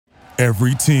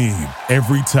Every team,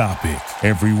 every topic,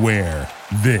 everywhere.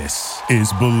 This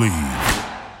is Believe.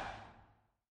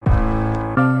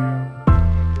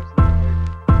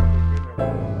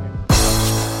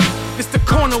 It's the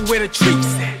corner where the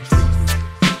treats at.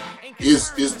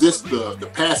 Is this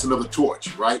the passing of the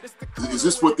torch, right? Is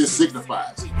this what this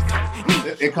signifies?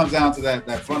 It comes down to that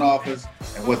front office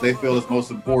and what they feel is most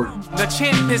important. The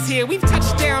champ is here. We've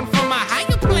touched down from a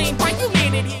higher plane. Why you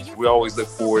landed here? We always look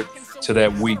forward to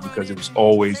that week because it was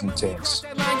always intense.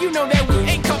 You know that we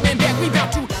ain't coming back. We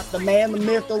about to. The man, the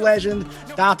myth, the legend,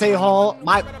 Dante Hall.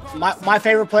 My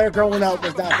favorite player growing up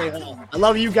was Dante Hall. I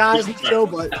love you guys, Joe,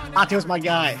 but Dante was my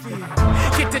guy.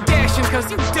 Get to dashing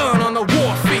because you done on the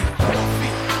warfield.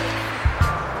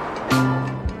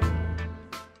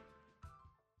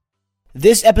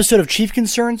 This episode of Chief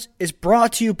Concerns is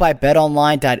brought to you by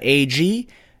betonline.ag,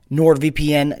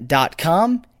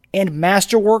 nordvpn.com, and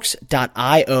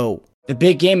masterworks.io. The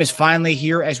big game is finally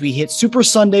here as we hit Super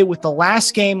Sunday with the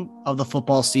last game of the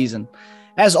football season.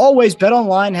 As always,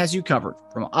 BetOnline has you covered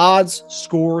from odds,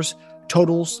 scores,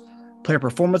 totals, player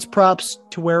performance props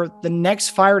to where the next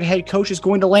fired head coach is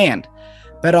going to land.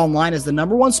 BetOnline is the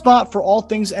number one spot for all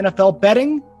things NFL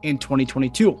betting in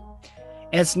 2022.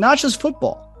 And it's not just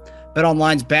football.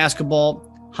 BetOnline's basketball,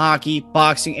 hockey,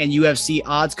 boxing, and UFC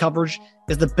odds coverage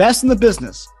is the best in the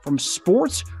business, from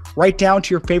sports right down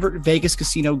to your favorite Vegas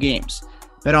casino games.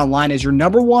 BetOnline is your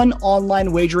number one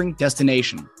online wagering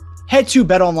destination. Head to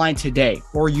BetOnline today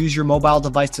or use your mobile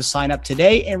device to sign up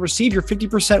today and receive your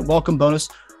 50% welcome bonus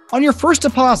on your first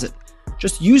deposit.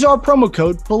 Just use our promo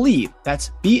code BELIEVE,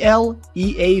 that's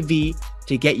BLEAV,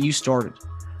 to get you started.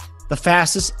 The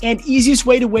fastest and easiest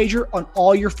way to wager on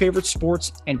all your favorite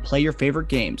sports and play your favorite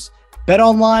games.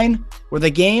 BetOnline, where the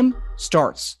game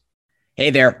starts. Hey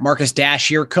there, Marcus Dash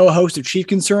here, co-host of Chief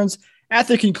Concerns. At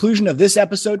the conclusion of this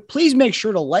episode, please make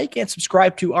sure to like and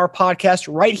subscribe to our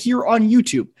podcast right here on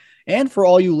YouTube. And for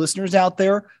all you listeners out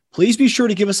there, please be sure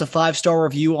to give us a 5-star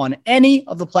review on any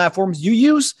of the platforms you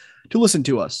use to listen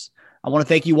to us. I want to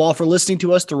thank you all for listening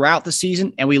to us throughout the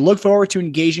season, and we look forward to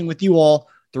engaging with you all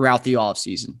throughout the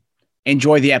offseason.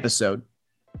 Enjoy the episode.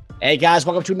 Hey guys,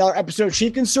 welcome to another episode of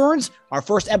Chief Concerns, our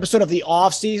first episode of the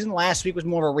offseason. Last week was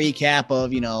more of a recap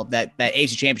of, that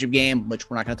AFC Championship game, which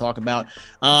we're not going to talk about.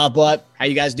 But how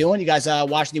you guys doing? You guys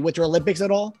watching the Winter Olympics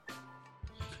at all?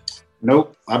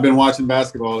 Nope. I've been watching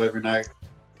basketball every night.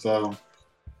 So,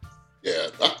 Yeah,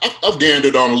 I've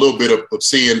gathered on a little bit of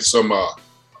seeing some of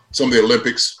the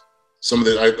Olympics.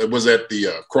 I was at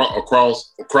the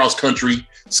cross country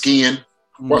skiing.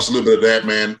 Watched a little bit of that,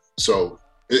 man. So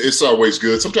it's always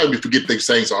good. Sometimes we forget these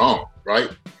things are on, right?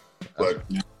 But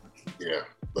yeah.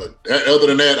 But other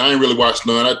than that, I ain't really watched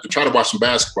none. I try to watch some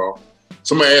basketball.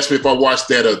 Somebody asked me if I watched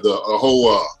that the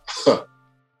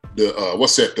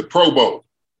Pro Bowl.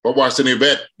 If I watched any of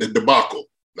that, the debacle.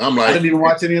 I'm like, I didn't even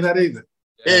watch any of that either.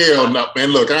 Hell no, man.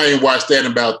 Look, I ain't watched that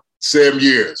in about 7 8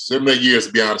 years,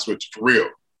 to be honest with you, for real.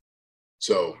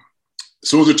 So as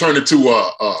soon as it turned into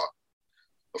a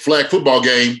flag football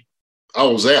game, I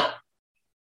was out.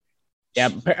 Yeah,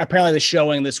 apparently the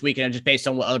showing this weekend, just based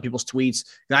on what other people's tweets,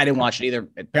 and I didn't watch it either.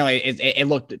 Apparently it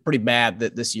looked pretty bad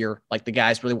this year. Like the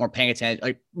guys really weren't paying attention,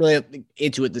 like really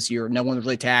into it this year. No one was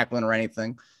really tackling or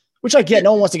anything, which I get.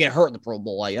 No one wants to get hurt in the Pro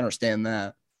Bowl. I understand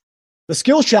that. The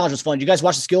skills challenge was fun. Did you guys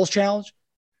watch the skills challenge?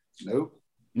 Nope.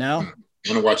 No? I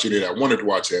didn't watch any of that. I wanted to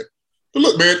watch that. But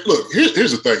look, man,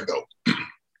 here's the thing, though.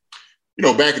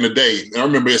 Back in the day, and I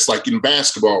remember it's like in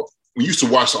basketball, we used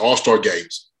to watch the All-Star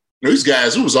games. These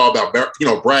guys, it was all about,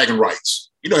 bragging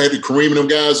rights. Had the Kareem and them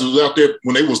guys who was out there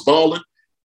when they was balling,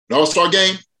 the All-Star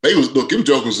game, them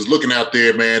jokers was looking out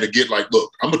there, man, to get like,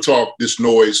 look, I'm going to talk this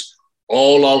noise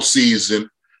all off season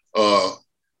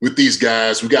with these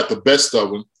guys. We got the best of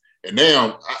them. And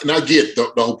now, I get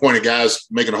the whole point of guys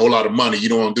making a whole lot of money. You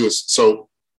don't want to do it. So,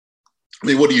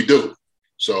 what do you do?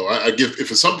 So I give,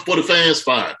 if it's something for the fans,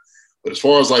 fine. But as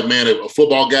far as like, man, a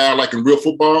football guy like in real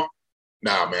football,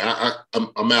 nah, man,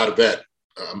 I'm out of that.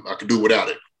 I can do without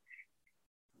it.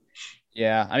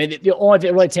 Yeah, I mean, the only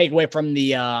thing really take away from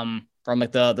the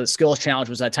skills challenge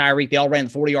was Tyreek. They all ran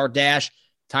the 40-yard dash.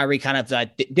 Tyreek kind of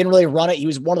didn't really run it. He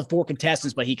was one of the 4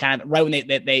 contestants, but he kind of right when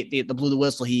they blew the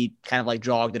whistle, he kind of like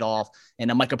jogged it off.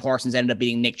 And Micah Parsons ended up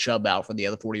beating Nick Chubb out for the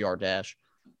other 40-yard dash.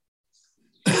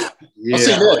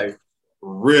 Yeah,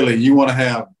 really, you want to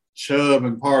have Chubb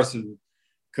and Parsons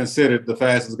considered the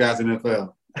fastest guys in the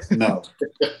NFL? No.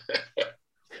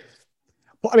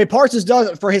 I mean, Parsons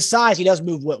does, for his size, he does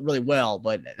move really well,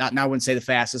 but I wouldn't say the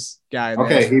fastest guy.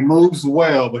 Okay, he moves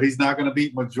well, but he's not going to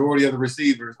beat majority of the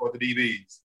receivers or the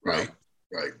DBs. Right.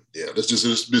 Yeah, let's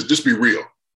just be real.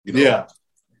 Yeah.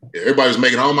 Yeah, everybody was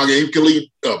making, oh my God, he could leave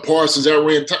Parsons out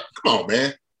ran. Come on,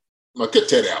 man. I'm like, cut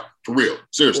that out for real.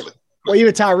 Seriously. Well,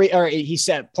 even Tyreek, or he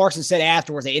said, Parsons said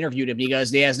afterwards, they interviewed him. He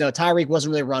goes, yes, no, Tyreek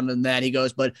wasn't really running that. He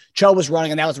goes, but Chubb was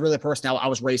running, and that was really the person I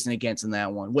was racing against in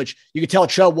that one, which you could tell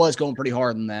Chubb was going pretty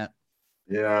hard in that.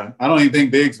 Yeah, I don't even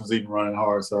think Diggs was even running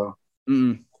hard. So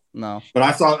no, but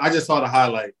I just saw the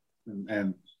highlight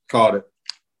and caught it.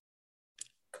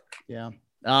 Yeah.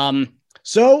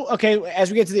 So, okay,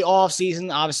 as we get to the off season,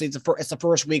 obviously it's the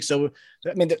first week. So,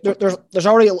 I mean, there's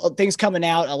already things coming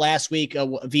out. Last week,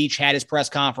 Veach had his press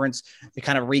conference to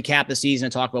kind of recap the season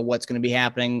and talk about what's going to be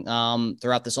happening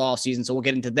throughout this off season. So we'll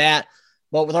get into that.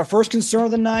 But with our first concern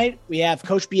of the night, we have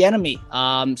Coach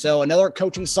Bieniemy. So another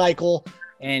coaching cycle,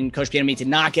 and Coach Bieniemy did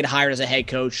not get hired as a head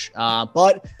coach.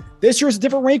 But this year's a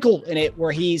different wrinkle in it,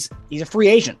 where he's a free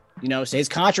agent. So his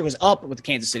contract was up with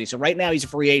Kansas City. So right now he's a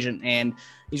free agent, and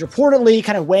he's reportedly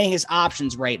kind of weighing his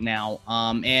options right now.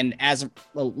 And as a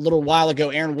little while ago,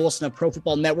 Aaron Wilson of Pro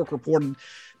Football Network reported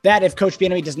that if Coach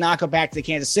Bieniemy does not go back to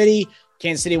Kansas City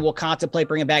will contemplate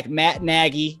bringing back Matt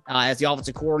Nagy as the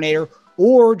offensive coordinator,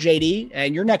 or JD,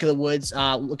 in your neck of the woods,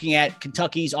 looking at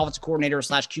Kentucky's offensive coordinator /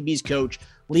 QB's coach,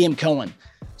 Liam Cohen.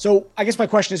 So I guess my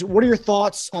question is, what are your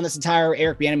thoughts on this entire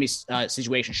Eric Bieniemy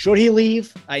situation? Should he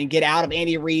leave and get out of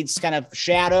Andy Reid's kind of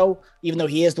shadow, even though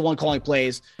he is the one calling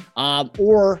plays,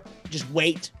 or just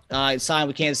wait and sign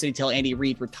with Kansas City till Andy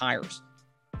Reid retires?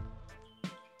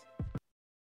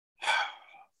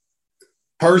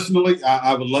 Personally,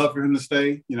 I would love for him to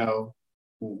stay.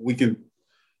 We can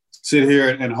sit here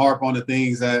and harp on the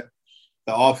things that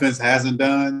the offense hasn't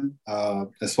done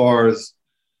as far as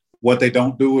what they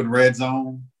don't do in red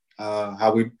zone,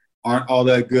 how we aren't all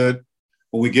that good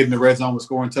when we get in the red zone with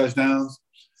scoring touchdowns.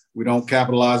 We don't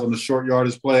capitalize on the short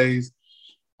yardage plays,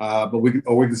 but we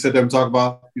can sit there and talk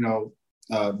about,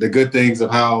 the good things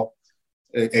of how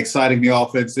exciting the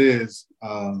offense is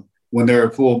when they're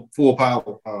at full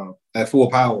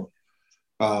power.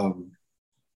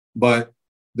 But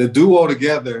the duo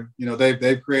together,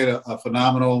 they've created a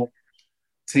phenomenal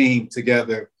team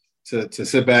together to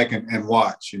sit back and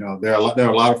watch. They're a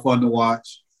lot of fun to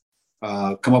watch.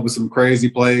 Come up with some crazy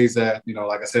plays that,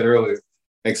 like I said earlier,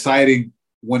 exciting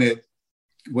when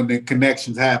the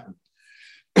connections happen.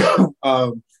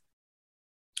 I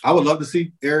would love to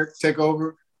see Eric take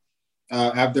over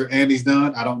after Andy's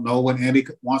done. I don't know when Andy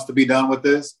wants to be done with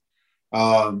this.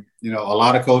 A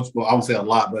lot of coaches, well, I won't say a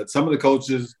lot, but some of the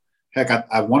coaches, heck,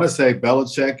 I want to say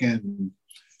Belichick and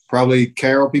probably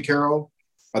Pete Carroll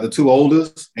are the two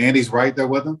oldest. Andy's right there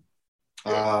with them.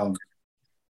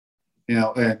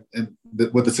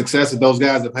 With the success that those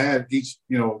guys have had,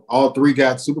 all three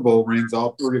got Super Bowl rings.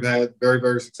 All three have had very,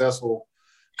 very successful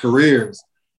careers.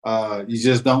 You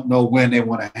just don't know when they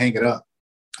want to hang it up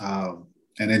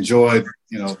and enjoy,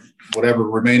 whatever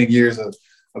remaining years of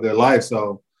their life.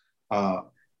 So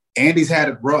Andy's had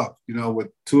it rough, with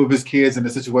two of his kids in the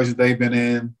situations they've been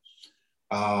in,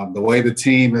 the way the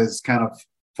team has kind of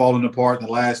fallen apart in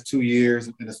the last 2 years,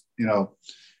 and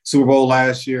Super Bowl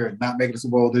last year and not making the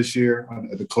Super Bowl this year,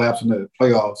 the collapse in the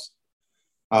playoffs.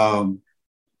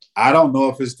 I don't know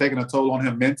if it's taking a toll on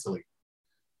him mentally.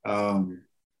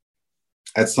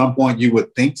 At some point you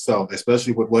would think so,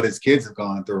 especially with what his kids have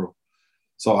gone through.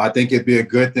 So I think it'd be a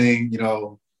good thing,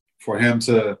 for him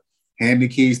to hand the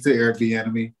keys to Eric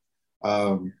Bieniemy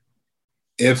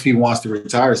if he wants to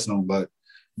retire soon. But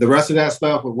the rest of that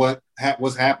stuff with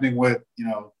what's happening with,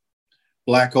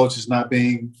 black coaches not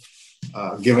being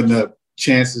given the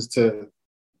chances to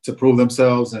prove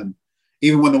themselves, and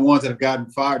even when the ones that have gotten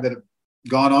fired, that have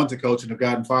gone on to coach and have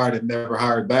gotten fired and never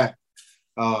hired back,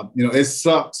 it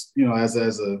sucks, as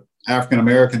a African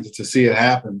American to see it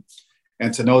happen,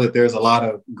 and to know that there's a lot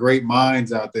of great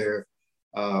minds out there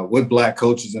with black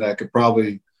coaches that could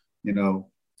probably,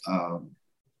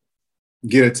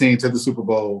 get a team to the Super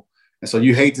Bowl. And so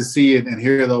you hate to see it and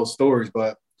hear those stories,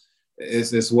 but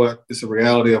it's a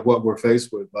reality of what we're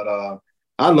faced with. But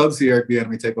I'd love to see Eric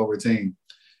Bieniemy take over a team.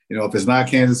 If it's not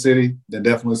Kansas City, then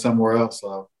definitely somewhere else.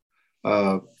 So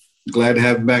glad to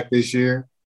have him back this year.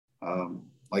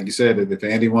 Like you said, if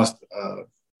Andy wants to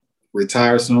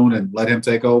retire soon and let him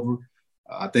take over,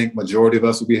 I think majority of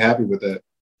us will be happy with that.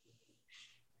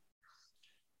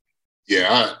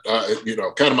 Yeah,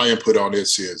 kind of my input on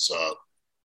this is,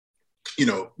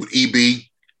 with EB,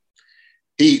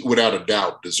 he without a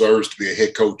doubt deserves to be a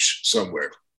head coach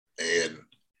somewhere. And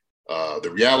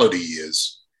the reality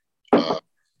is, for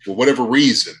whatever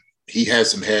reason, he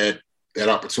hasn't had that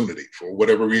opportunity. For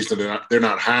whatever reason, they're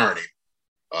not hiring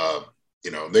him.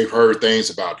 They've heard things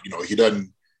about, he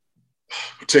doesn't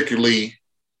particularly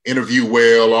interview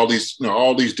well, all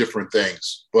these different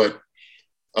things. But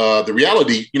the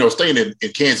reality, staying in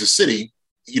Kansas City,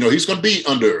 he's going to be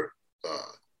under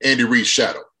Andy Reid's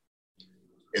shadow.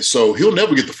 And so he'll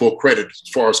never get the full credit as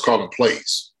far as calling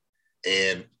plays.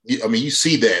 And I mean, you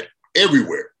see that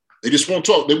everywhere. They just won't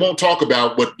talk. They won't talk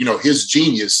about what, his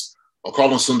genius on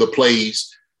calling some of the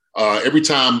plays. Every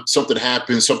time something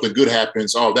happens, something good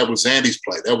happens. Oh, that was Andy's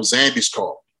play. That was Andy's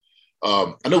call.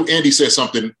 I know Andy said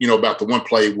something, about the one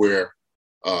play where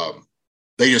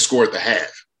they didn't score at the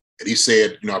half. And he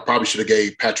said, I probably should have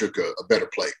gave Patrick a better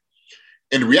play.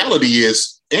 And the reality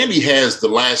is Andy has the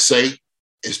last say.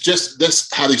 It's just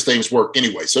that's how these things work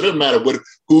anyway. So it doesn't matter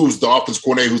who's the offense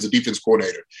coordinator, who's the defense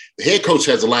coordinator. The head coach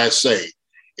has the last say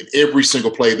in every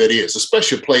single play that is,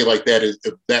 especially a play like that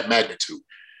of that magnitude.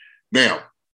 Now,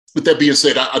 with that being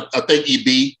said, I think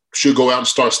EB should go out and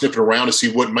start sniffing around and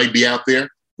see what might be out there.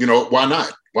 Why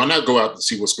not? Why not go out and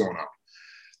see what's going on?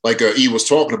 Like E was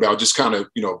talking about, just kind of,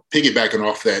 piggybacking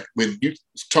off that, when you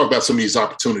talk about some of these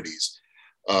opportunities,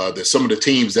 that some of the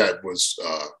teams that was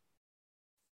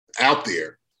out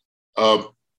there,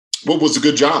 what was a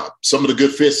good job? Some of the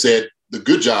good fits said the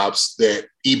good jobs that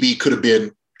EB could have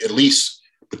been at least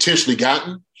potentially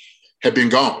gotten have been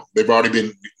gone. They've already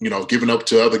been, given up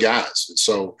to other guys. And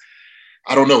so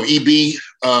I don't know. EB,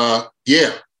 I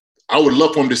would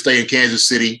love for him to stay in Kansas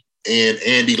City. And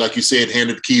Andy, like you said,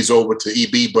 handed the keys over to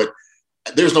EB, but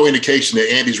there's no indication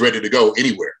that Andy's ready to go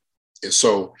anywhere. And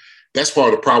so that's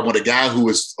part of the problem with a guy who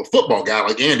is a football guy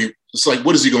like Andy. It's like,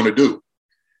 what is he going to do?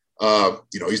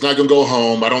 He's not going to go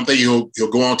home. I don't think he'll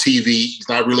go on TV. He's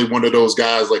not really one of those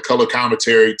guys like color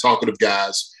commentary, talkative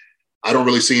guys. I don't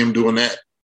really see him doing that.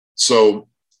 So,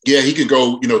 yeah, he can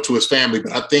go, to his family,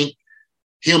 but I think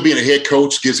him being a head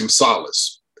coach gives him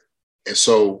solace. And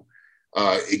so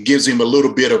it gives him a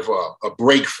little bit of a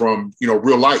break from,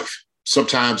 real life.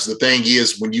 Sometimes the thing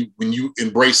is when you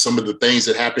embrace some of the things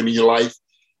that happen in your life,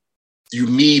 you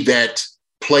need that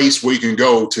place where you can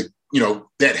go to,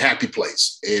 that happy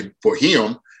place. And for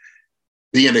him,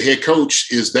 being the head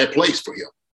coach is that place for him.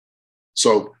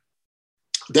 So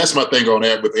that's my thing on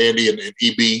that with Andy and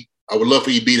EB. I would love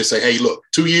for EB to say, hey, look,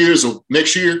 2 years or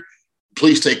next year,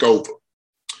 please take over.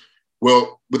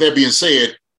 Well, with that being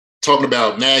said, talking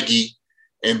about Nagy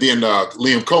and then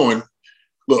Liam Cohen,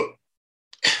 look,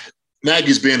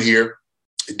 Nagy's been here.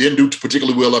 It didn't do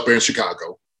particularly well up there in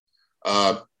Chicago.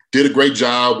 Did a great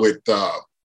job with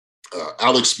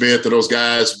Alex Smith and those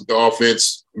guys with the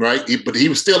offense, right? But he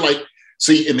was still like,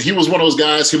 and he was one of those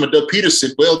guys, him and Doug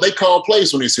Peterson, well, they called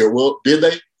plays when he's here. Well, did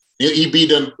they? EB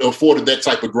done afforded that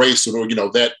type of grace or,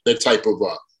 that type of,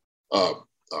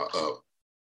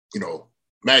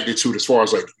 magnitude as far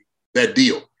as like that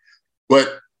deal.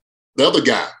 But the other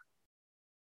guy,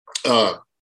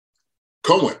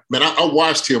 Cohen, man, I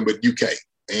watched him with UK,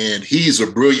 and he's a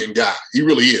brilliant guy. He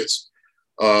really is.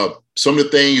 Some of the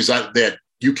things that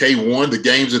UK won, the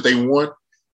games that they won,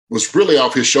 was really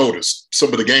off his shoulders,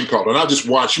 some of the game call. And I just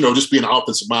watched, just being an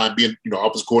offensive mind, being,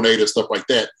 offensive coordinator, stuff like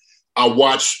that. I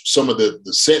watched some of the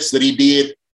sets that he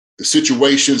did, the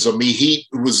situations. I mean,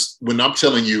 when I'm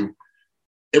telling you,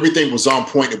 everything was on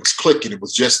point. It was clicking. It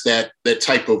was just that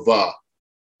type of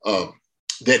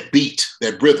that beat,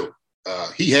 that rhythm.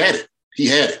 He had it. He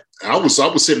had it. I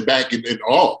was sitting back in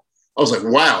awe. I was like,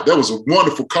 wow, that was a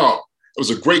wonderful call. It was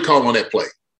a great call on that play.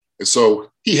 And so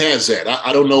he has that.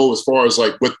 I don't know as far as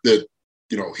like what the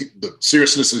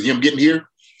seriousness of him getting here,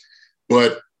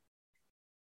 but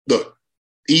look,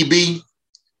 EB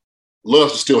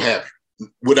loves to still have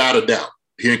him, without a doubt,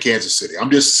 here in Kansas City.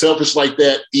 I'm just selfish like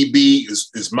that. EB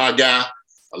is my guy.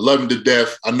 I love him to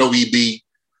death. I know EB.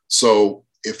 So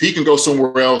if he can go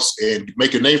somewhere else and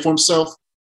make a name for himself,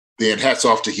 then hats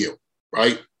off to him,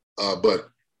 right? But,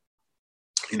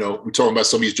 we're talking about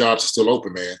some of these jobs are still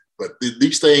open, man. But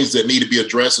these things that need to be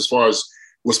addressed as far as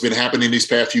what's been happening these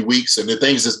past few weeks and the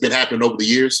things that's been happening over the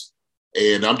years.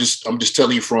 And I'm just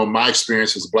telling you from my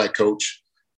experience as a Black coach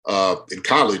in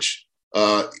college,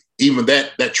 even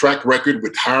that track record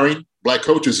with hiring Black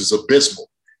coaches is abysmal,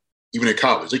 even in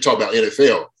college. They talk about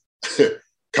NFL.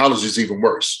 College is even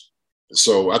worse.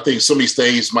 So I think some of these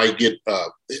things might get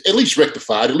at least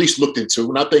rectified, at least looked into.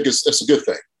 And I think that's a good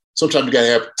thing. Sometimes you got to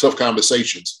have tough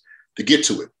conversations to get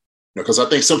to it. Because I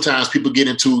think sometimes people get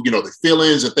into, the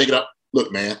feelings and thinking,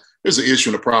 look, man, there's an issue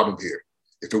and a problem here.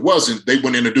 If it wasn't, they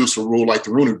wouldn't introduce a rule like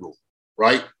the Rooney Rule,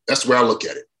 right? That's the way I look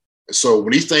at it. And so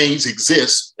when these things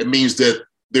exist, it means that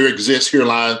there exists, here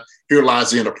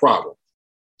lies in a problem.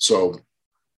 So,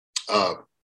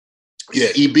 EB,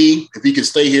 if he can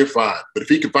stay here, fine. But if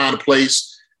he can find a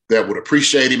place that would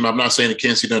appreciate him, I'm not saying that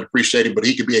Kansas City doesn't appreciate him, but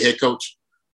he could be a head coach,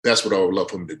 That's what I would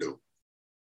love for him to do.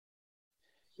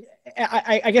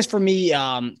 I guess for me,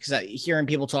 because hearing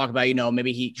people talk about,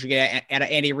 maybe he should get out of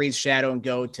Andy Reid's shadow and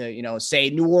go to, say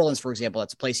New Orleans, for example.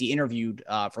 That's a place he interviewed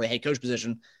for the head coach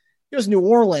position. He goes to New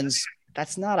Orleans.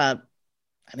 That's not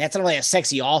really a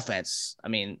sexy offense. I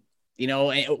mean,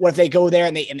 what if they go there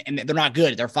and they're not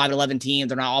good? They're 5-11 team.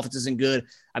 Their offense isn't good.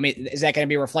 I mean, is that going to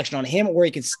be a reflection on him, or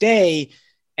he could stay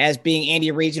as being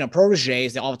Andy Reid's, protege,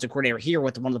 as the offensive coordinator here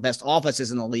with one of the best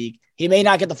offenses in the league? He may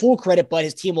not get the full credit, but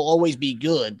his team will always be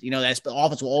good. The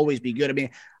offense will always be good. I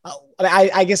mean,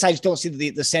 I guess I just don't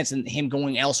see the sense in him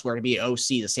going elsewhere to be an OC,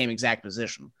 the same exact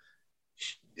position.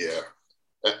 Yeah.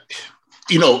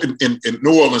 In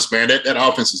New Orleans, man, that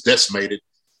offense is decimated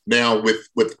now with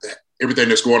everything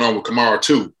that's going on with Kamara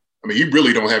too. I mean, you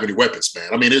really don't have any weapons,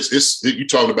 man. I mean, it's you're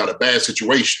talking about a bad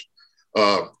situation.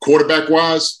 Quarterback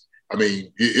wise, I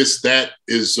mean,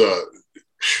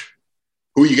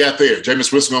 who you got there?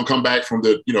 Jameis Winston going to come back from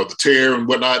the tear and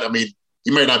whatnot. I mean,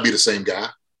 he may not be the same guy.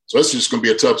 So that's just going to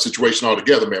be a tough situation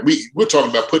altogether, man. We're talking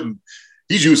about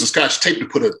he's using Scotch tape to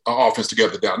put an offense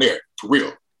together down there, for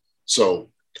real. So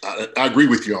I agree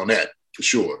with you on that, for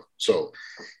sure. So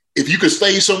if you could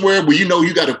stay somewhere where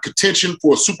you got a contention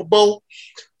for a Super Bowl,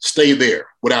 stay there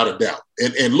without a doubt.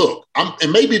 And look,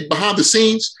 and maybe behind the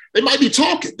scenes, they might be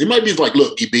talking. They might be like,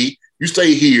 look, EB, you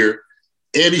stay here.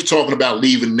 Andy's talking about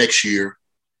leaving next year.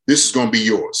 This is going to be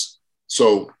yours.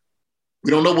 So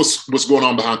we don't know what's going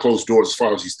on behind closed doors as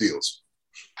far as these deals.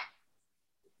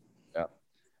 Yeah.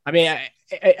 I mean,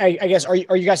 I guess, are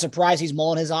you guys surprised he's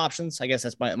mulling his options? I guess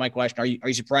that's my question. Are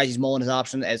you surprised he's mulling his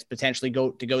option as potentially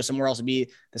go somewhere else and be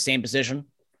the same position?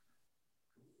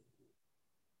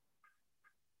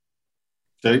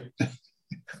 Okay.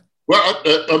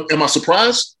 Well, am I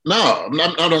surprised? No, I'm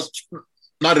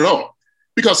not at all.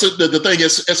 Because the thing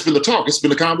is, it's been the talk. It's been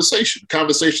the conversation. The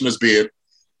conversation has been,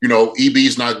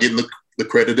 EB's not getting the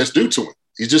credit that's due to him.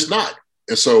 He's just not.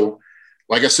 And so,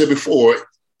 like I said before,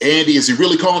 Andy, is he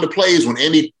really calling the plays? When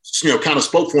Andy, kind of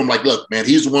spoke for him, like, look, man,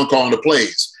 he's the one calling the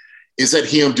plays. Is that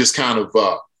him just kind of,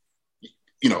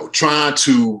 trying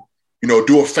to,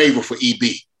 do a favor for EB?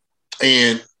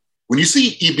 And when you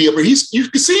see EB up there, you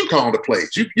can see him calling the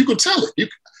plays. You can tell it.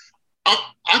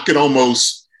 I could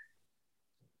almost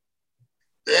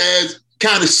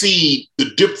kind of see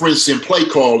the difference in play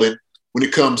calling when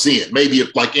it comes in. Maybe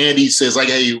if, like Andy says, like,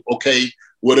 hey, okay,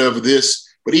 whatever this.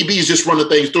 But EB is just running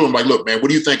things through him like, look, man, what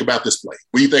do you think about this play?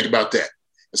 What do you think about that?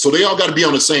 And so they all got to be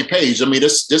on the same page. I mean,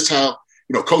 that's just how,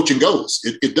 coaching goes.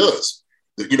 It does.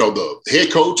 The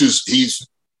head coach he's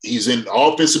in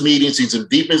offensive meetings. He's in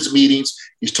defensive meetings.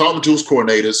 He's talking to his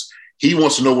coordinators. He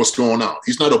wants to know what's going on.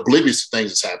 He's not oblivious to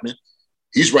things that's happening.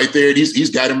 He's right there.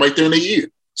 He's got him right there in the ear.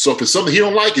 So if it's something he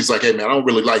don't like, he's like, hey, man, I don't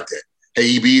really like that.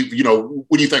 Hey, EB,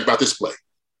 what do you think about this play?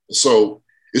 So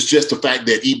it's just the fact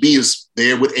that EB is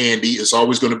there with Andy. It's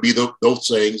always going to be those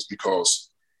things because,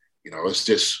 it's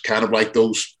just kind of like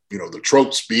those, the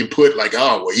tropes being put like,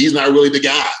 oh, well, he's not really the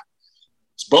guy.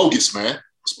 It's bogus, man.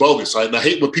 It's bogus. I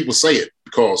hate when people say it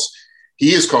because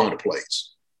he is calling the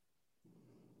plays.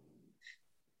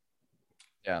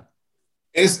 Yeah.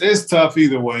 It's tough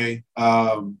either way.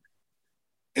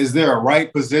 Is there a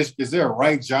right position? Is there a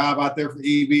right job out there for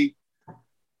EB?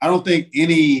 I don't think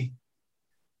any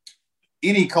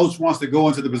coach wants to go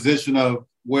into the position of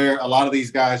where a lot of these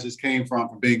guys just came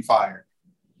from being fired,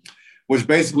 which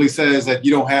basically says that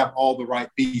you don't have all the right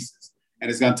pieces and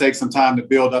it's going to take some time to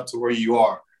build up to where you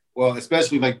are. Well,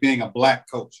 especially like being a black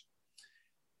coach.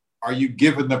 Are you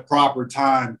given the proper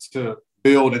time to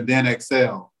build and then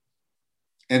excel?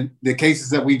 And the cases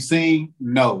that we've seen,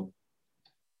 no.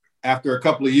 After a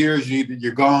couple of years,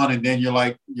 you're gone, and then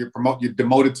you're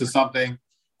demoted to something,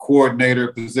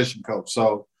 coordinator, position coach.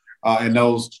 So, and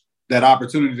that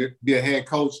opportunity to be a head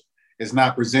coach is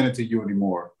not presented to you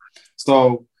anymore.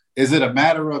 So, is it a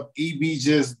matter of EB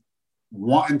just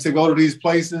wanting to go to these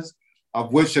places,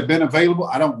 of which have been available?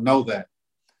 I don't know that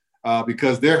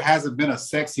because there hasn't been a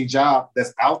sexy job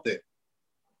that's out there.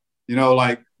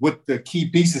 Like with the key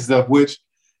pieces of which.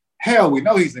 Hell, we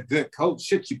know he's a good coach.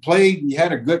 Shit, you played, you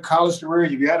had a good college career,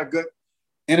 you had a good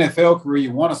NFL career,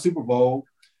 you won a Super Bowl,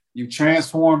 you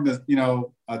transformed,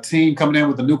 a team coming in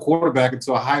with a new quarterback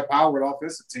into a high-powered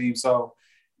offensive team. So,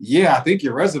 yeah, I think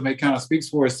your resume kind of speaks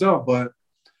for itself, but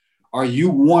are you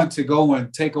one to go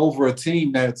and take over a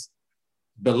team that's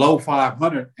below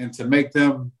 500 and to make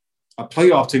them a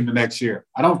playoff team the next year?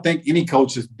 I don't think any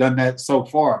coach has done that so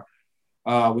far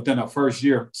within a first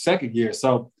year, second year.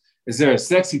 So, is there a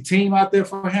sexy team out there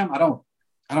for him? I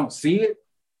don't see it.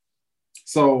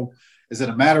 So is it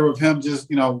a matter of him just,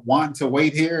 wanting to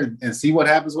wait here and see what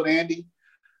happens with Andy?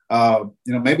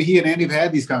 Maybe he and Andy have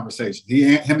had these conversations.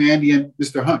 Him, Andy, and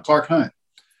Mr. Hunt, Clark Hunt.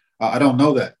 I don't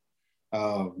know that.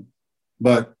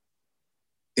 But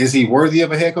is he worthy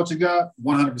of a head coaching job?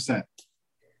 100%.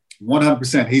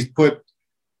 100%.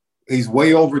 He's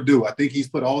way overdue. I think he's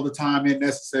put all the time in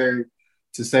necessary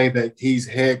to say that he's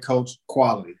head coach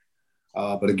quality.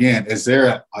 But again, is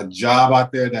there a job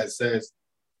out there that says,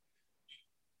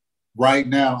 right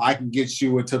now, I can get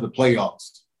you into the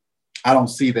playoffs? I don't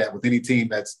see that with any team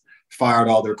that's fired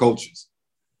all their coaches.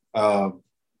 And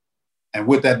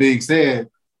with that being said,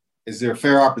 is there a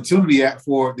fair opportunity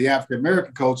for the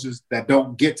African-American coaches that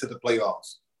don't get to the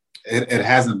playoffs? It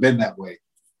hasn't been that way.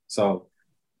 So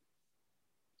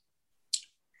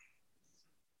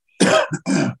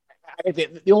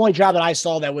the only job that I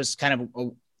saw that was kind of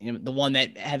the one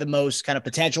that had the most kind of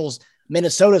potentials,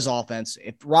 Minnesota's offense.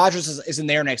 If Rodgers isn't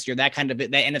there next year, that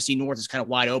NFC North is kind of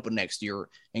wide open next year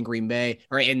in Green Bay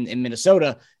or in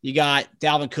Minnesota. You got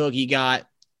Dalvin Cook. You got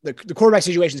the quarterback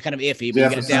situation is kind of iffy, but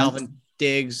Jefferson.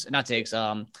 You got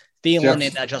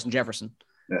Thielen and Justin Jefferson.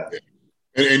 Yeah,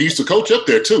 and he used to coach up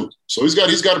there too, so he's got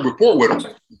a rapport with him.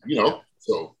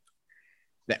 So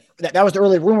that was the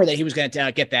early rumor that he was going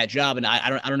to get that job, and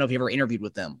I don't know if he ever interviewed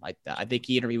with them. I think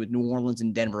he interviewed with New Orleans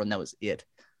and Denver, and that was it.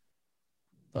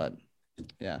 But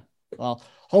yeah, well,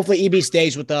 hopefully EB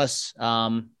stays with us,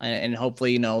 and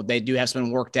hopefully they do have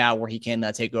something worked out where he can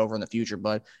take over in the future.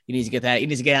 But he needs to get that. He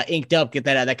needs to get inked up, get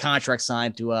that contract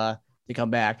signed to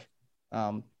come back.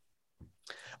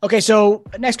 Okay, so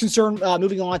next concern,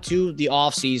 moving on to the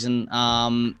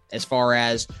offseason, as far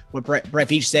as what Brett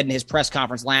Veach said in his press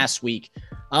conference last week.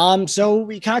 So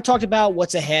we kind of talked about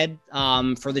what's ahead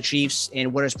for the Chiefs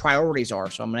and what his priorities are.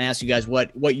 So I'm going to ask you guys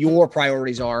what your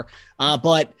priorities are.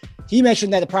 But he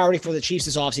mentioned that the priority for the Chiefs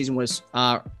this offseason was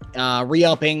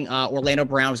re-upping Orlando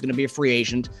Brown, who's going to be a free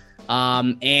agent,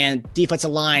 and defensive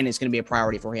line is going to be a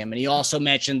priority for him. And he also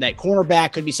mentioned that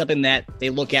cornerback could be something that they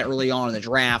look at early on in the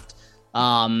draft.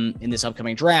 In this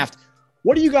upcoming draft.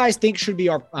 What do you guys think should be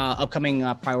our upcoming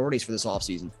priorities for this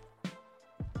offseason?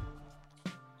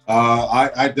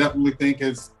 I definitely think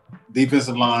it's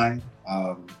defensive line.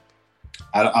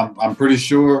 I'm pretty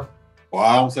sure. Well,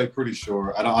 I don't say pretty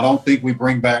sure. I don't think we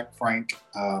bring back Frank.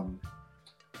 I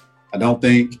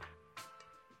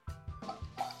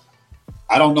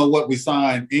don't know what we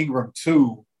signed Ingram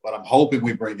to, but I'm hoping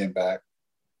we bring him back.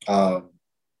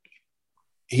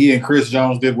 He and Chris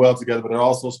Jones did well together, but it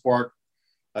also sparked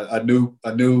a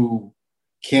new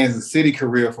Kansas City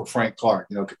career for Frank Clark.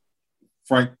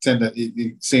 Frank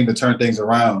he seemed to turn things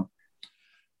around.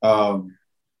 I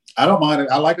don't mind it.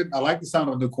 I like the sound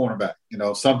of a new cornerback.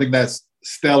 Something that's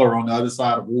stellar on the other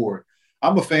side of Ward.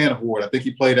 I'm a fan of Ward. I think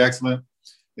he played excellent.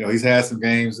 He's had some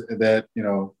games that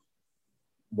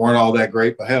weren't all that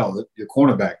great, but hell, you're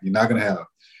cornerback. You're not going to have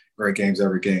great games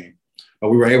every game. But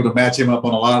we were able to match him up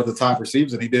on a lot of the top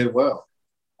receivers, and he did well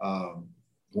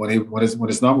when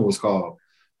his number was called.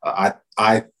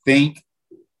 I think,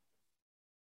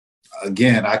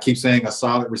 again, I keep saying a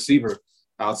solid receiver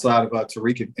outside of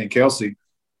Tariq and Kelsey.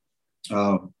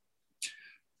 To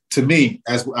me,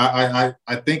 as I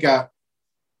think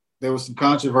there was some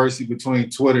controversy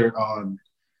between Twitter on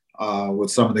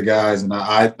with some of the guys, and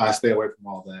I stay away from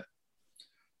all that.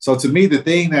 So to me, the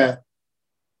thing that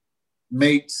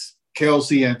makes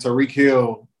Kelsey and Tyreek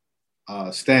Hill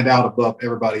stand out above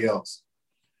everybody else,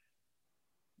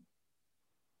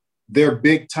 they're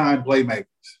big-time playmakers.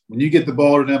 When you get the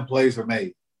ball to them, plays are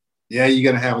made. Yeah, you're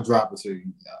going to have a drop or two.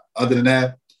 Other than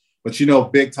that, but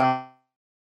big-time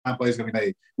plays are going to be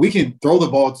made. We can throw the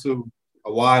ball to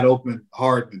a wide-open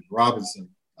Hardman, Robinson,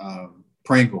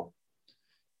 Pringle,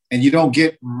 and you don't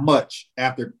get much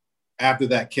after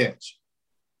that catch.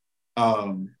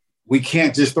 We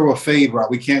can't just throw a fade route.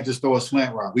 We can't just throw a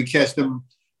slant route. We catch them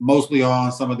mostly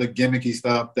on some of the gimmicky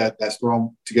stuff that's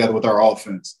thrown together with our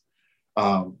offense.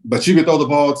 But you can throw the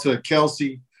ball to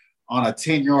Kelsey on a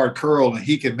 10-yard curl, and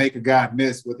he can make a guy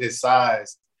miss with his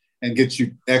size and get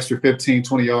you extra 15,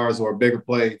 20 yards or a bigger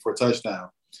play for a touchdown.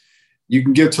 You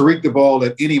can give Tariq the ball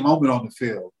at any moment on the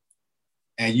field,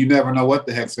 and you never know what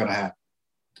the heck's going to happen.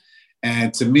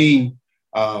 And to me,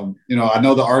 I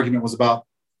know the argument was about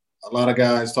a lot of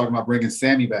guys talking about bringing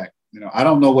Sammy back. I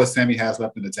don't know what Sammy has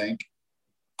left in the tank.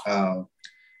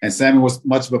 And Sammy was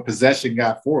much of a possession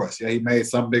guy for us. Yeah, he made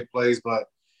some big plays, but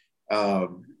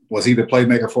was he the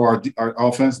playmaker for our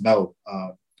offense? No.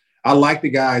 I like the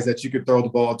guys that you could throw the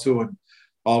ball to, and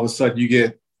all of a sudden you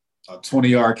get a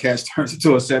 20-yard catch turns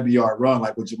into a 70-yard run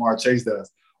like what Jamar Chase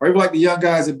does. Or even like the young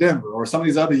guys at Denver or some of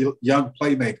these other young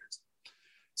playmakers.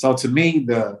 So to me,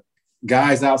 the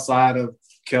guys outside of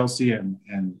Kelsey and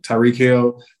Tyreek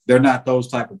Hill, they're not those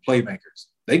type of playmakers.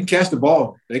 They can catch the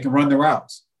ball. They can run the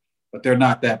routes, but they're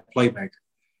not that playmaker.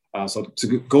 So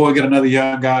to go and get another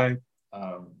young guy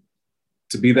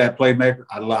to be that playmaker,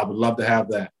 I would love to have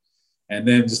that. And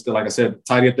then just like I said,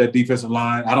 tidy up that defensive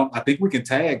line. I think we can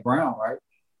tag Brown, right?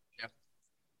 Yeah.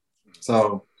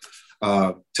 So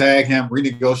tag him,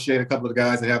 renegotiate a couple of the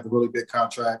guys that have the really big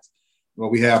contracts where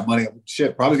we have money.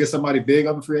 Shit, probably get somebody big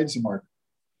on the free agency market.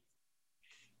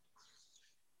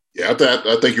 Yeah,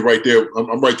 I think you're right there.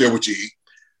 I'm right there with you.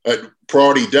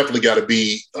 Priority definitely got to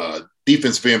be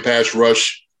defensive end, pass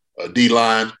rush,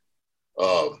 D-line.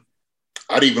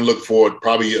 I'd even look for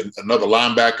probably another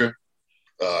linebacker.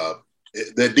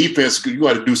 That defense, you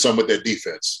got to do something with that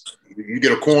defense. You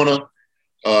get a corner.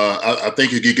 I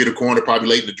think you could get a corner probably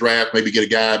late in the draft, maybe get a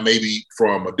guy maybe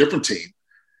from a different team.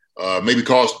 Maybe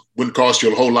wouldn't cost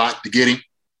you a whole lot to get him,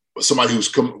 but somebody wants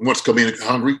to come in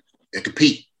hungry and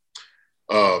compete.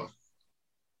 And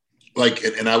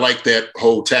I like that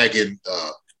whole tagging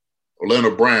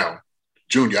Orlando Brown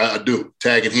Jr. I do,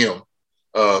 tagging him.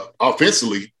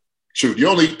 Offensively, shoot,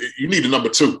 you need a number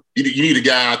two. You need a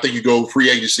guy. I think you go free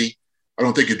agency. I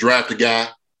don't think you draft a guy.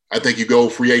 I think you go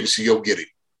free agency, you'll get him.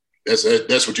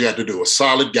 That's what you have to do. A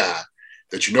solid guy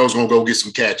that you know is going to go get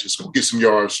some catches, going to get some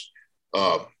yards.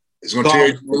 It's going to tear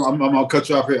you. I'm going to cut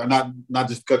you off here. Not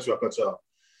just cut you off.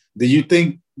 Do you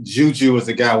think Juju is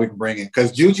the guy we can bring in?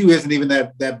 Because Juju isn't even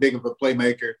that big of a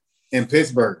playmaker in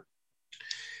Pittsburgh.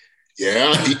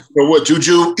 Yeah, you know what,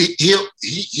 Juju,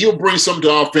 he'll bring something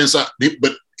to offense,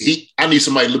 but I need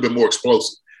somebody a little bit more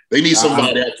explosive. They need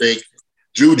somebody, I think.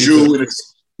 Juju,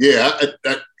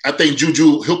 I think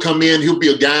Juju, he'll come in, he'll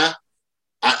be a guy.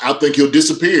 I think he'll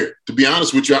disappear. To be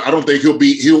honest with you, I don't think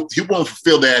he won't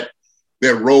fulfill that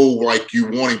role like you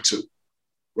want him to,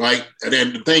 right? And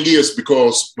then the thing is,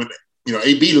 because when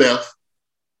AB left,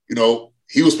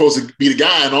 he was supposed to be the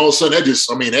guy, and all of a sudden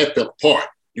that fell apart.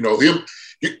 You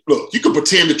could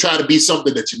pretend to try to be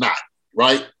something that you're not,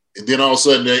 right? And then all of a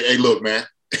sudden, hey, look, man,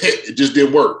 it just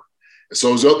didn't work. And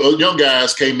so those young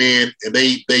guys came in and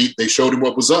they showed him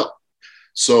what was up.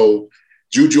 So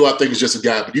Juju, I think, is just a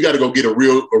guy, but you got to go get a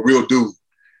real dude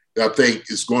that I think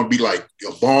is going to be like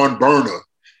a barn burner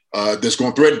that's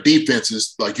going to threaten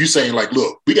defenses. Like you saying, like,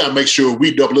 look, we got to make sure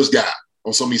we double this guy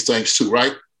on some of these things too,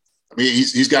 right? I mean,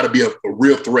 he's got to be a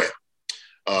real threat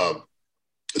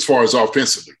as far as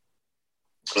offensively.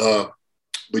 But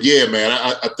yeah, man,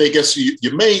 I think that's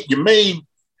your main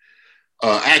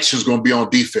action is going to be on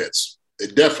defense.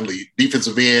 Definitely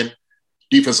defensive end,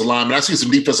 defensive lineman. I see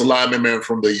some defensive linemen, man,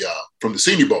 from the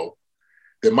Senior Bowl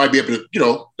that might be able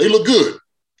to, they look good.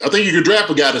 I think you can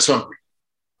draft a guy that's hungry.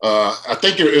 I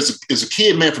think there is a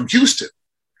kid, man, from Houston.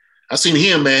 I seen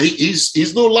him, man. He's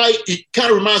a little light. He kind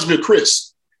of reminds me of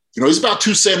Chris. He's about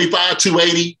 275,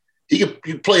 280. He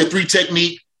can play a 3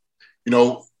 technique.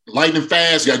 Lightning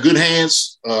fast, got good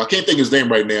hands. I can't think of his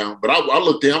name right now, but I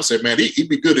looked at him and said, man, he'd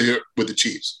be good here with the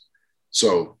Chiefs.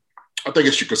 So I think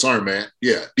it's your concern, man.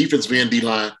 Yeah, defensive end,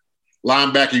 D-line.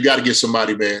 Linebacker, you got to get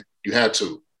somebody, man. You had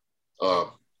to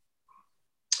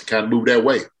kind of move that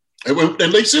way.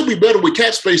 And they said we better with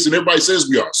cap space than everybody says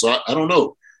we are. So I don't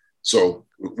know. So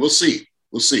we'll see.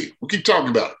 We'll keep talking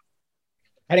about it.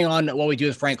 Depending on what we do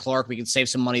with Frank Clark, we can save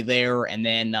some money there. And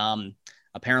then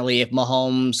apparently if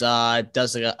Mahomes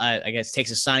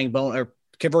takes a signing bonus or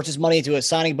converts his money into a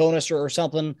signing bonus or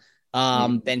something,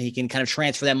 then he can kind of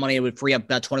transfer that money. It would free up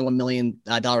about $21 million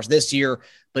this year,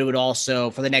 but it would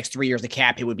also, for the next 3 years, the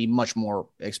cap hit would be much more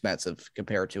expensive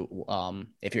compared to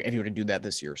if you were to do that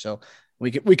this year. So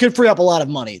we could free up a lot of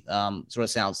money. That's what it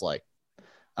sounds like.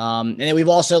 And then we've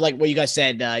also, like what you guys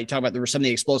said, you talk about there were some of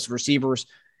the explosive receivers.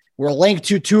 We're linked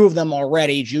to 2 of them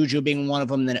already, Juju being one of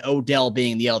them, then Odell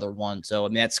being the other one. So,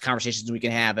 that's conversations we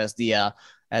can have as the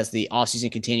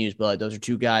offseason continues, but those are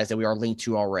 2 guys that we are linked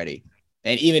to already.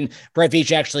 And even Brett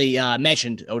Veach actually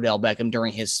mentioned Odell Beckham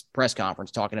during his press conference,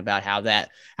 talking about how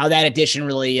that addition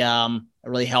really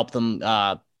helped them,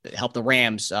 helped the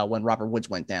Rams when Robert Woods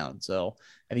went down. So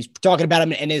if he's talking about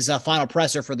him in his final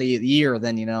presser for the year,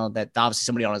 then, that obviously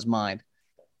somebody on his mind.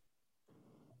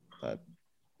 But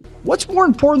what's more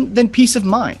important than peace of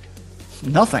mind?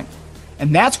 Nothing.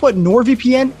 And that's what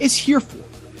NordVPN is here for,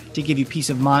 to give you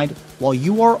peace of mind while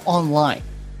you are online.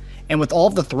 And with all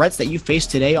of the threats that you face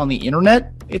today on the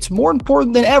internet, it's more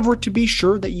important than ever to be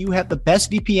sure that you have the best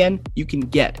VPN you can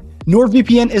get.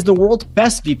 NordVPN is the world's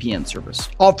best VPN service,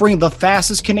 offering the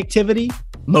fastest connectivity,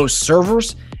 most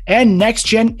servers, and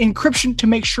next-gen encryption to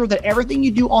make sure that everything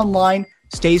you do online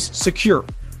stays secure.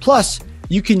 Plus,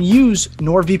 you can use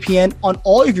NordVPN on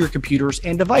all of your computers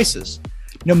and devices,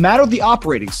 no matter the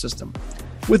operating system.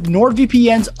 With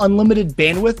NordVPN's unlimited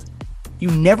bandwidth, you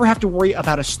never have to worry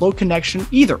about a slow connection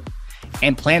either.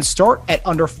 And plans start at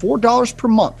under $4 per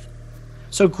month.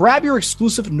 So grab your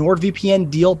exclusive NordVPN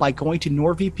deal by going to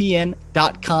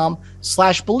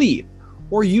nordvpn.com/believe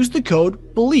or use the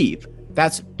code BELIEVE.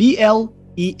 That's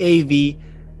BLEAV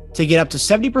to get up to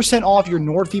 70% off your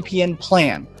NordVPN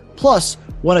plan, plus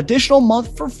 1 additional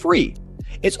month for free.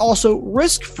 It's also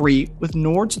risk-free with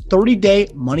Nord's 30-day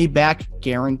money-back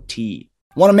guarantee.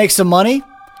 Want to make some money?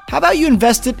 How about you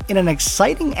invest it in an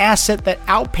exciting asset that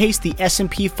outpaced the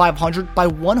S&P 500 by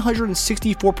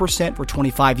 164% for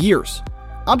 25 years?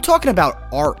 I'm talking about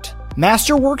art.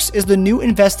 Masterworks is the new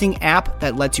investing app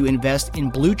that lets you invest in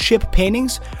blue-chip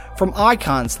paintings from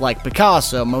icons like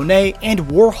Picasso, Monet, and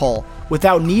Warhol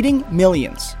without needing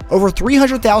millions. Over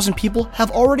 300,000 people have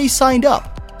already signed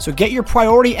up, so get your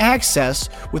priority access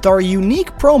with our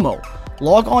unique promo.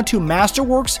 Log on to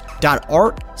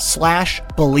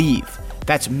masterworks.art/believe.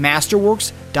 That's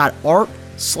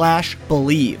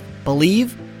masterworks.art/believe.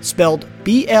 Believe spelled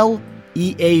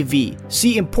BLEAV.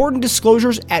 See important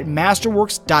disclosures at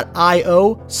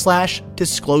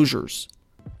masterworks.io/disclosures.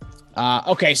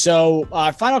 Okay,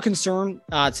 so final concern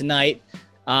tonight.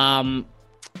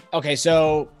 Okay,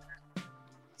 so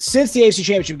since the AFC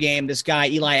Championship game, this guy,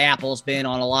 Eli Apple, has been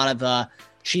on a lot of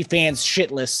Chief fans'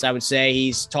 shit lists, I would say.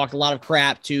 He's talked a lot of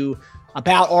crap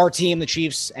about our team, the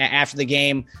Chiefs, after the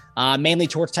game, mainly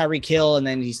towards Tyreek Hill, and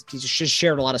then he's just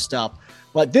shared a lot of stuff.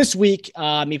 But this week,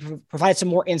 he provided some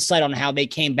more insight on how they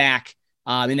came back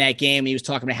in that game. He was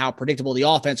talking about how predictable the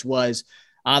offense was.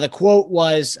 The quote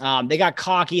was, they got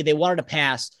cocky. They wanted to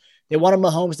pass. They wanted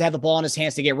Mahomes to have the ball in his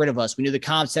hands to get rid of us. We knew the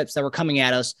concepts that were coming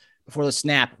at us before the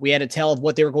snap. We had to tell of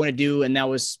what they were going to do, and that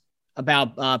was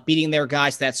about beating their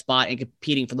guys to that spot and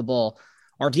competing for the ball.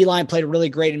 Our D-line played really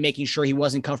great in making sure he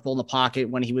wasn't comfortable in the pocket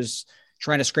when he was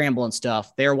trying to scramble and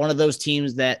stuff. They're one of those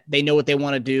teams that they know what they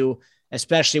want to do,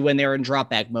 especially when they're in drop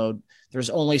back mode. There's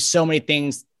only so many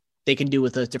things they can do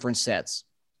with those different sets,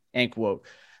 end quote.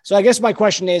 So I guess my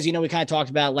question is, we kind of talked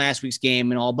about last week's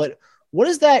game and all, but what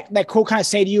does that quote kind of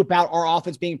say to you about our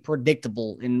offense being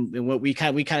predictable? And what we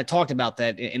kind of talked about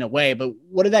that in a way, but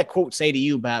what did that quote say to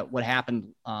you about what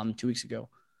happened 2 weeks ago?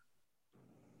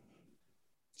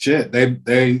 Shit,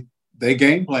 they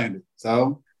game planned it.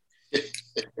 So,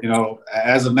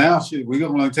 as of now, we're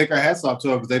going to take our hats off to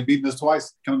them because they've beaten us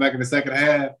twice, coming back in the second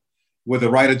half with the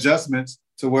right adjustments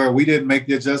to where we didn't make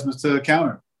the adjustments to the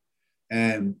counter.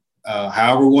 And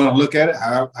however we want to look at it,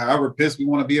 however pissed we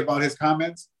want to be about his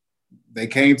comments, they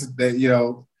came to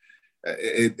that.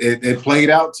 It played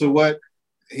out to what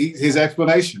his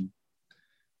explanation.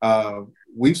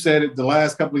 We've said it the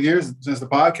last couple of years since the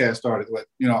podcast started.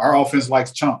 Our offense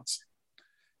likes chunks.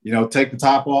 Take the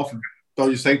top off and throw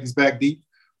your safeties back deep,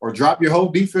 or drop your whole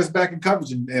defense back in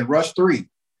coverage and rush three.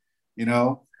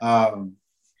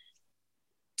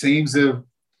 Teams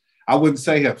I wouldn't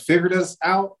say have figured us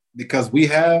out, because we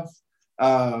have,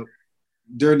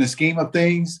 during the scheme of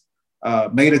things,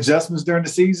 made adjustments during the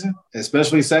season,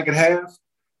 especially second half.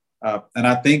 And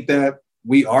I think that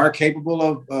we are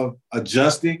capable of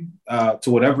adjusting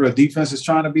to whatever the defense is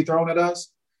trying to be thrown at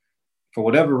us. For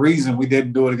whatever reason, we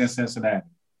didn't do it against Cincinnati.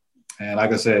 And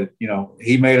like I said,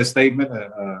 he made a statement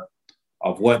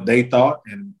of what they thought,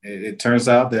 and it turns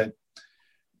out that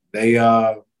they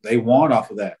won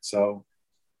off of that. So,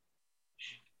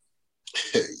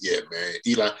 yeah, man,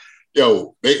 Eli,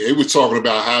 they were talking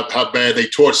about how bad they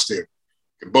torched him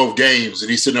in both games, and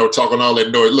he's sitting there talking all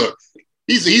that noise. Look,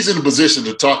 he's in a position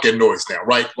to talk that noise now,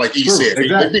 right? Like he said,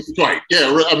 exactly. Right?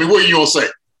 Yeah, I mean, what are you gonna say?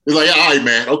 He's like, all right,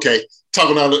 man, okay,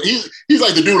 talking all the. He's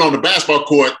like the dude on the basketball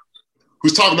court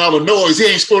who's talking all the noise. He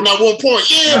ain't scoring not 1 point.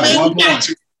 Yeah, not man, we got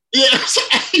you. Yeah,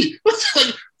 hey,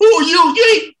 who are you?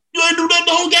 You ain't do that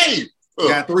the whole game.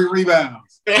 Got 3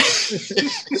 rebounds.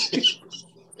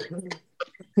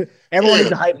 Everyone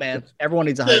needs a hype man. Everyone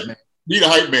needs a hype man. Need a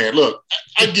hype man. Look,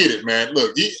 I get it, man.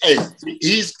 Look,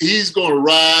 he's going to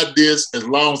ride this as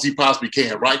long as he possibly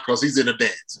can, right? Because he's in a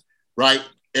dance, right?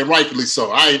 And rightfully so.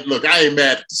 I ain't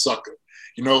mad at the sucker.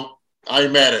 I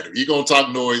ain't mad at him. He's going to talk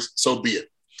noise, so be it.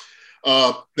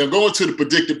 Now, going to the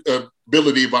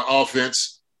predictability of our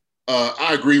offense,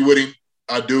 I agree with him.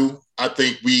 I do. I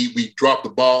think we dropped the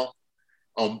ball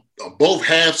on both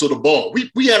halves of the ball.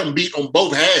 We had them beat on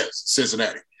both halves,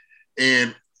 Cincinnati.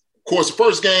 And, of course, the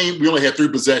first game, we only had 3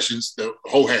 possessions the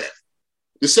whole half.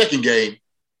 The second game,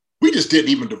 we just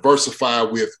didn't even diversify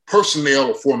with personnel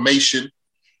or formation,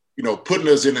 putting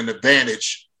us in an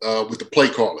advantage with the play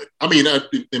calling. I mean,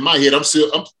 in my head, I'm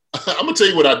going to tell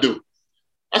you what I do.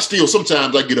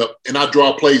 Sometimes I get up and I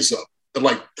draw plays up.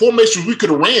 like formations we could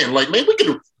have ran. Like, man, we could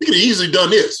have easily done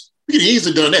this. We could have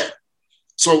easily done that.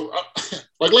 So,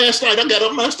 like last night, I got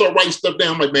up and I started writing stuff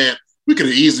down. I'm like, man, we could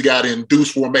have easily got in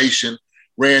deuce formation,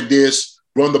 ran this,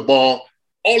 run the ball,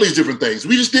 all these different things.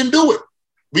 We just didn't do it.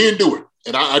 We didn't do it.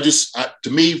 And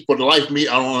to me, for the life of me,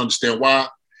 I don't understand why.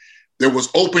 There was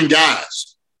open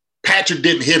guys. Patrick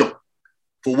didn't hit him.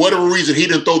 For whatever reason, he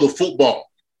didn't throw the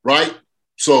football, right?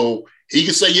 So he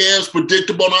could say, yeah, it's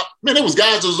predictable. Man, there was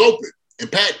guys that was open.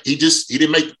 And Pat, he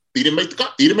didn't make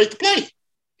the play.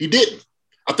 He didn't.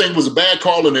 I think it was a bad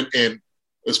call. And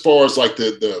as far as like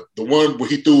the one where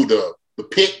he threw the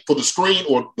pick for the screen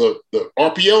or the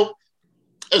RPO,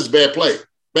 that's a bad play,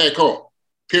 bad call,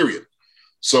 period.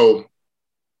 So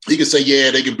he can say,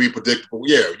 yeah, they can be predictable.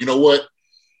 Yeah, you know what?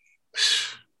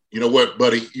 You know what,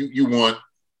 buddy? You won.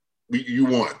 You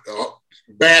won.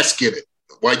 Basket it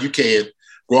while you can.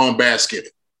 Go on, basket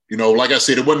it. You know, like I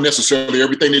said, it wasn't necessarily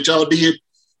everything that y'all did.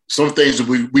 Some things that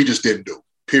we just didn't do,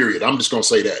 period. I'm just going to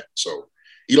say that. So,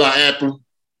 Eli Apple,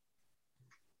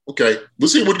 okay, we'll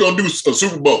see what we're going to do a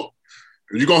Super Bowl.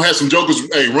 You're going to have some jokers,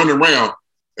 running around.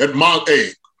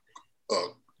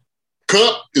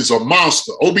 Cup is a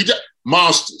monster. OBJ,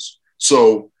 monsters.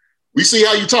 So, we see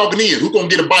how you talking in. Who's going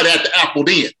to get a bite at the apple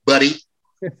then, buddy?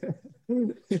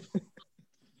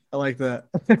 I like that.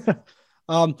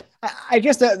 I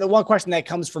guess the one question that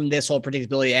comes from this whole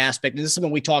predictability aspect, and this is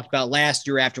something we talked about last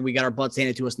year after we got our butts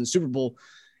handed to us in the Super Bowl,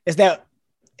 is that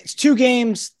it's two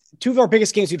of our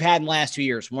biggest games we've had in the last 2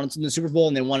 years. One in the Super Bowl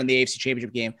and then one in the AFC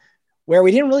Championship game, where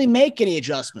we didn't really make any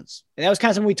adjustments. And that was kind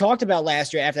of something we talked about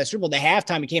last year after that Super Bowl. The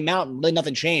halftime, it came out and really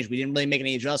nothing changed. We didn't really make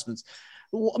any adjustments.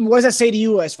 What does that say to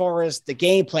you as far as the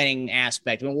game planning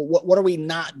aspect? I mean, what are we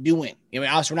not doing? I mean,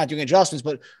 obviously we're not doing adjustments,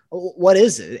 but what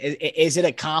is it? Is it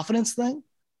a confidence thing?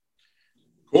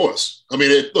 Of course. I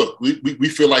mean, look, we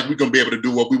feel like we're going to be able to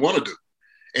do what we want to do.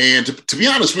 And to be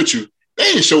honest with you, they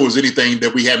didn't show us anything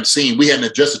that we haven't seen, we hadn't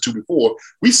adjusted to before.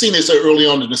 We've seen this early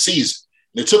on in the season.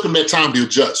 And it took them that time to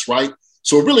adjust, right?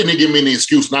 So it really didn't give me any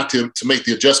excuse not to make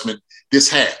the adjustment this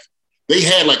half. They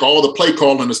had like all the play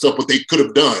calling and stuff, what they could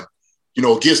have done,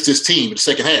 against this team in the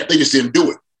second half. They just didn't do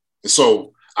it. And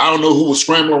so I don't know who was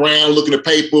scrambling around looking at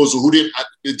papers or who didn't.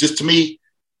 To me,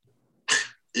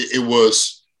 it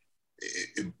was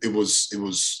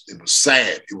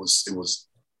sad. It was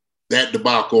that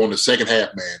debacle in the second half,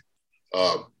 man.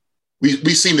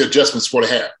 We seen the adjustments for the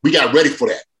half. We got ready for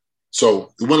that.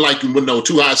 So it wasn't like no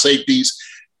two high safeties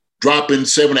dropping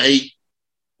 7 or 8.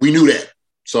 We knew that.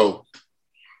 So,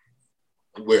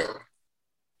 well.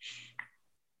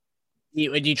 Do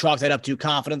you chalk that up to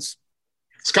confidence?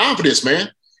 It's confidence,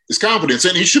 man. It's confidence.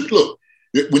 And you should look,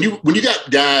 when you got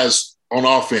guys on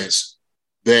offense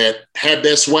that have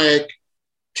that swag,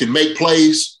 can make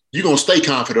plays, you're going to stay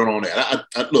confident on that.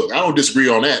 I don't disagree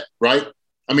on that, right?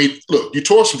 I mean, look, you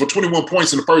torched him for 21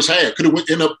 points in the first half. Could have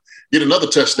ended up getting another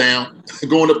touchdown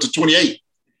going up to 28,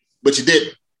 but you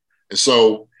didn't. And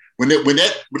so when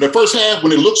the first half,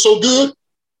 when it looked so good,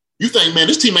 you think, man,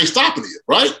 this team ain't stopping it,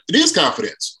 right? It is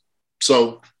confidence.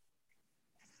 So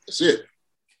that's it.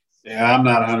 Yeah, I'm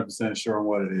not 100% sure on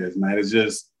what it is, man. It's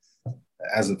just,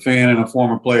 as a fan and a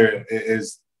former player,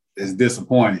 it's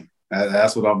disappointing.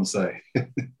 That's what I'm going to say.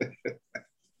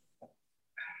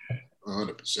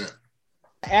 100%.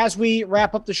 As we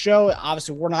wrap up the show,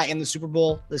 obviously we're not in the Super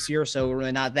Bowl this year, so we're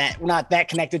really not that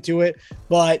connected to it.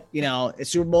 But it's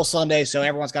Super Bowl Sunday, so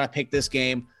everyone's got to pick this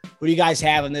game. Who do you guys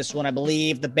have in this one? I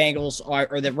believe the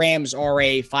Rams are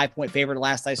a 5-point favorite.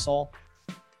 Last I saw,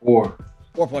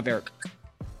 4-point favorite.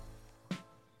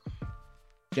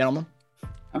 Gentlemen,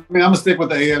 I mean, I'm gonna stick with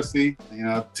the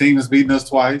AFC. Team has beaten us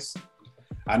twice.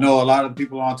 I know a lot of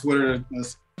people on Twitter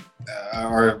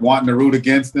are wanting to root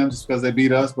against them just because they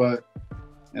beat us, but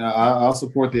I'll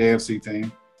support the AFC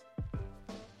team.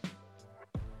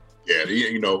 Yeah,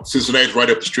 Cincinnati's right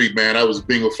up the street, man. I was a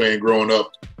Bengal fan growing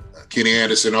up. Kenny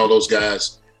Anderson, all those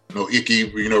guys.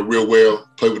 Icky, real well.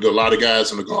 Played with a lot of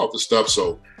guys in the golf and stuff.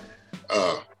 So,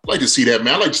 I like to see that,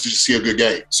 man. I like to just see a good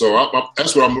game. So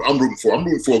that's what I'm rooting for. I'm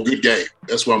rooting for a good game.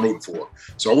 That's what I'm rooting for.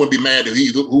 So I wouldn't be mad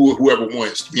if whoever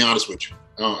wins, to be honest with you.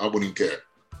 I wouldn't even care.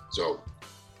 So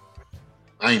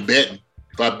I ain't betting.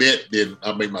 If I bet, then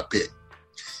I'll make my pick.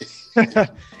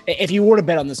 If you were to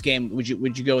bet on this game, would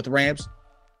you go with the Rams?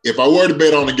 If I were to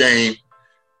bet on the game,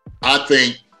 I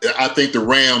think the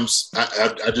Rams,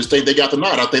 I just think they got the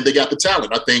nod. I think they got the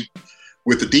talent. I think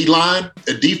with the D-line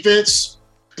and defense,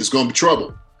 it's going to be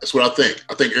trouble. That's what I think.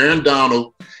 I think Aaron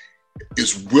Donald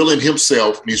is willing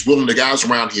himself, and he's willing the guys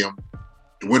around him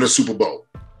to win a Super Bowl.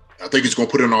 I think he's going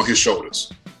to put it on his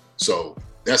shoulders. So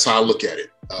that's how I look at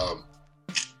it.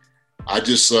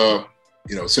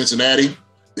 Cincinnati,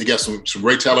 they got some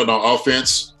great talent on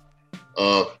offense.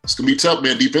 It's gonna be tough,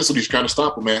 man. Defensively, trying to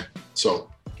stop them, man. So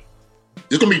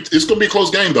it's gonna be a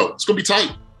close game, though. It's gonna be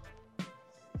tight.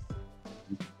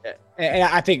 And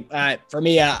I think for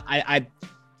me, I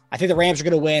think the Rams are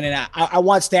going to win, and I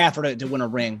want Stafford to win a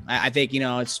ring. I think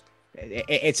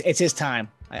it's his time.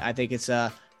 I think it's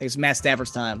Matt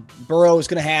Stafford's time. Burrow is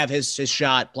going to have his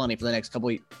shot plenty for the next couple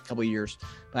of years,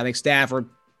 but I think Stafford,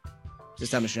 it's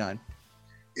his time to shine.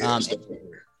 Yeah,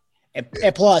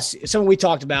 and plus, something we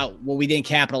talked about when we didn't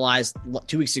capitalize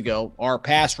 2 weeks ago, our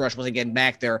pass rush wasn't getting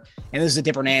back there, and this is a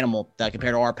different animal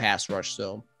compared to our pass rush.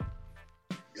 So.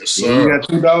 Yes, sir. You got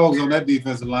 2 dogs on that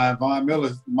defensive line. Von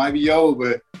Miller might be old,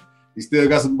 but he still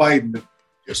got some bite in it.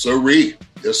 Yes, sir.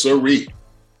 Yes, sir.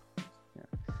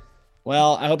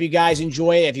 Well, I hope you guys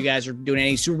enjoy it. If you guys are doing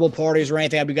any Super Bowl parties or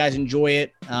anything, I hope you guys enjoy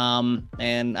it.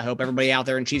 And I hope everybody out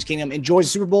there in Chiefs Kingdom enjoys the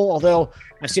Super Bowl. Although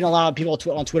I've seen a lot of people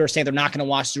on Twitter saying they're not going to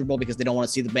watch the Super Bowl because they don't want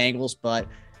to see the Bengals. But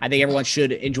I think everyone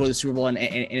should enjoy the Super Bowl and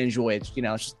enjoy it.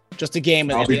 It's just a game.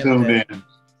 I'll be tuned in.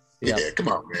 Yeah, come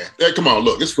on, man. Come on,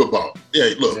 look, it's football.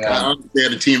 Yeah, look, I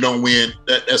understand the team don't win.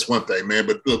 That's one thing, man.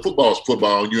 But look, football is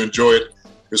football. You enjoy it.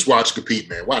 Just watch compete,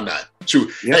 man. Why not?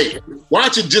 True. Yep. Hey,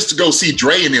 watch it just to go see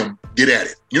Dre and them get at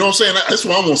it. You know what I'm saying? That's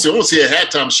what I want to see. I want to see a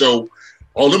halftime show.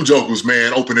 All them jokers,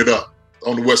 man, open it up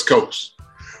on the West Coast.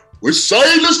 We say,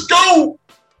 let's go.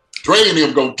 Dre and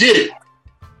them go get it.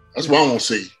 That's what I want to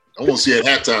see. I want to see a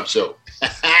halftime show.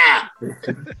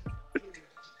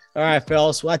 All right,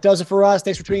 fellas. Well, that does it for us.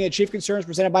 Thanks for tuning in to Chief Concerns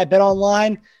presented by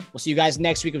BetOnline. We'll see you guys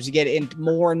next week as we get in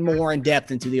more and more in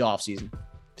depth into the offseason.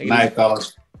 Good night,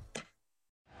 fellas.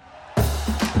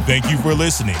 Thank you for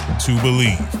listening to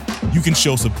Believe. You can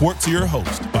show support to your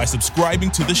host by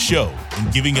subscribing to the show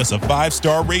and giving us a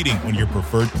 5-star rating on your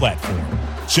preferred platform.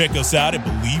 Check us out at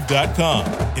Believe.com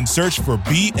and search for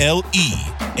BLEAV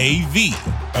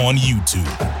on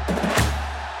YouTube.